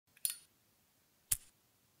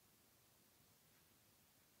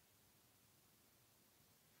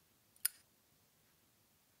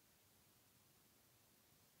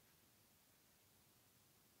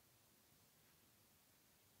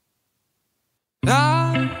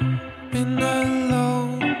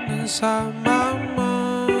inside my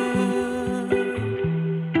mind.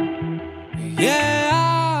 Yeah,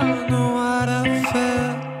 I know what I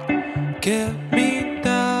felt. Get me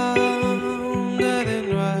down,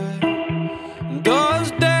 getting right.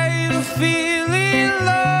 Those days of feeling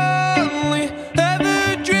lonely,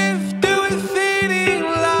 ever drifted with fading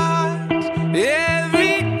lights.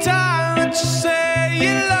 Every time that you say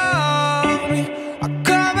you love me, I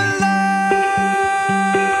come alive.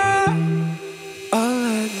 All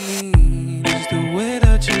I need is the way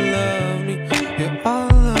that you love me. Yeah,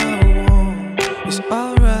 all I want is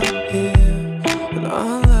all right here, and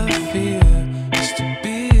all I fear is to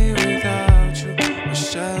be without you, a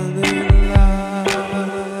shining light.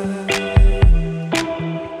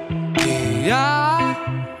 Yeah,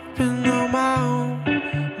 I've been on my own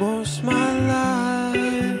most of my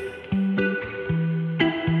life.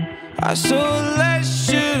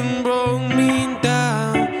 Isolation broke me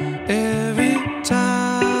down every time.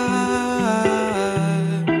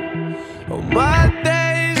 Oh, my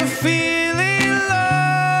days of feeling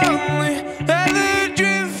lonely, and the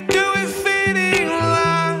drift with fading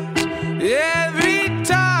lights. Every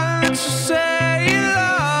time that you say you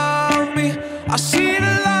love me, I see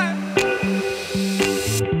the light.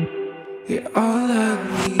 Yeah, all I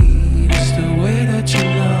need is the way that you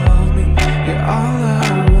love me. Yeah, all I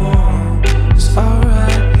want is all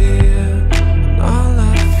right here, and all I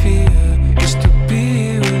fear is to be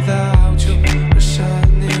without you, a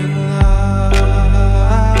shining light.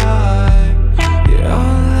 Yeah,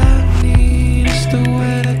 all I need is the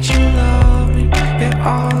way that you love me.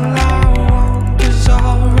 Yeah, all I want is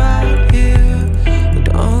all right here, and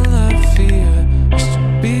all I fear is to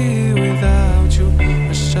be without you,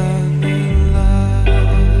 a shining light.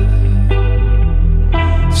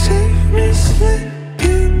 Save me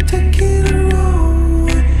slipping, taking the wrong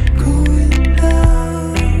way, going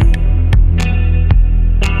down.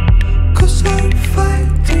 'Cause I'm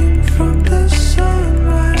fighting from the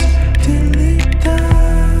sunrise till it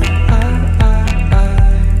dies.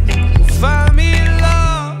 Find me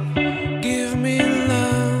love, give me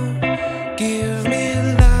love, give me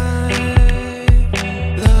life,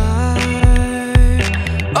 life.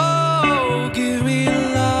 Oh, give me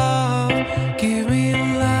love, give me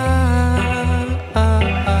life.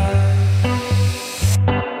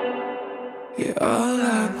 Yeah, all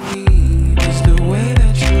I